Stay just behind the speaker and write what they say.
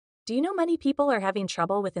Do you know many people are having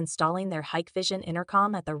trouble with installing their Hikvision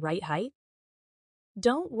intercom at the right height?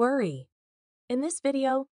 Don't worry. In this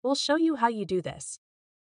video, we'll show you how you do this.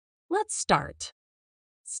 Let's start.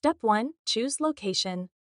 Step 1. Choose location.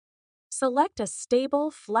 Select a stable,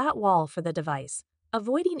 flat wall for the device,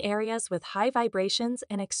 avoiding areas with high vibrations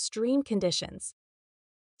and extreme conditions.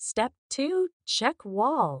 Step 2. Check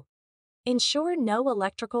wall. Ensure no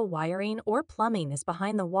electrical wiring or plumbing is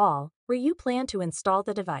behind the wall where you plan to install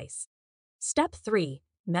the device. Step 3.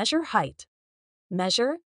 Measure height.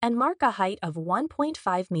 Measure and mark a height of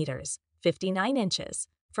 1.5 meters, 59 inches,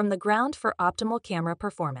 from the ground for optimal camera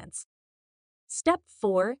performance. Step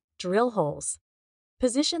 4. Drill holes.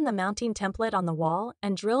 Position the mounting template on the wall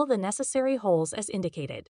and drill the necessary holes as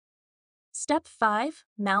indicated. Step 5.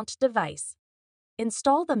 Mount device.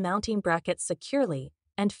 Install the mounting bracket securely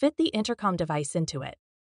and fit the intercom device into it.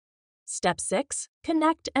 Step 6.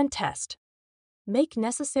 Connect and test. Make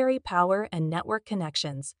necessary power and network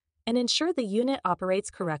connections and ensure the unit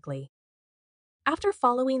operates correctly. After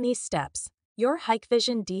following these steps, your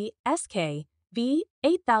Hikvision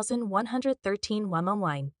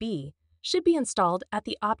DS-KV8113-WME1 should be installed at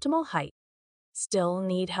the optimal height. Still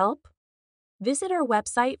need help? Visit our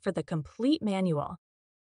website for the complete manual.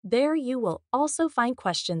 There you will also find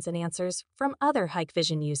questions and answers from other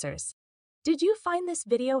Hikvision users. Did you find this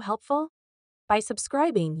video helpful? By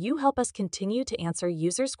subscribing, you help us continue to answer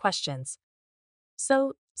users' questions.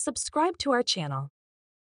 So, subscribe to our channel.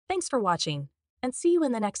 Thanks for watching, and see you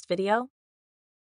in the next video.